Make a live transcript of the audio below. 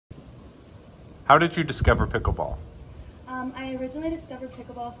How did you discover pickleball? I originally discovered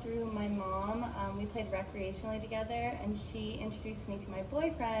pickleball through my mom. We played recreationally together, and she introduced me to my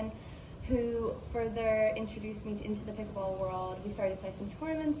boyfriend, who further introduced me into the pickleball world. We started to play some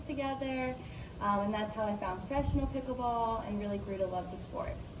tournaments together, and that's how I found professional pickleball and really grew to love the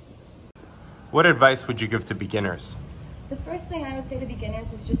sport. What advice would you give to beginners? The first thing I would say to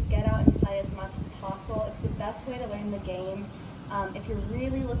beginners is just get out and play as much as possible. It's the best way to learn the game. If you're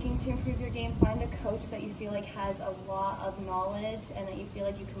really looking to improve your game, find a coach that you feel like has a lot of knowledge and that you feel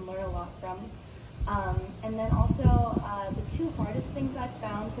like you can learn a lot from. And then also, the two hardest things I've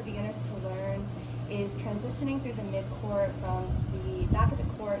found for beginners to learn is transitioning through the mid-court from the back of the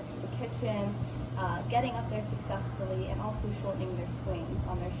court to the kitchen, getting up there successfully, and also shortening their swings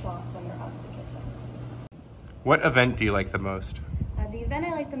on their shots when they're out of the kitchen. What event do you like the most? The event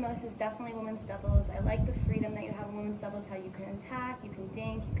I like the most is definitely women's doubles. I like the freedom that you have in women's doubles, how you can attack, you can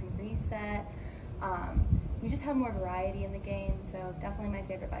dink, you can reset. You just have more variety in the game, so definitely my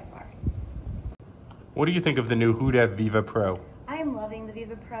favorite by far. What do you think of the new Huda Viva Pro? I am loving the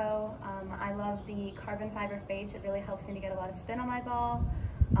Viva Pro. I love the carbon fiber face. It really helps me to get a lot of spin on my ball.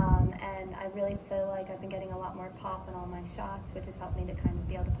 And I really feel like I've been getting a lot more pop in all my shots, which has helped me to kind of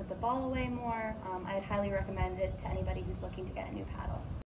be able to put the ball away more. I'd highly recommend it to anybody who's looking to get a new paddle.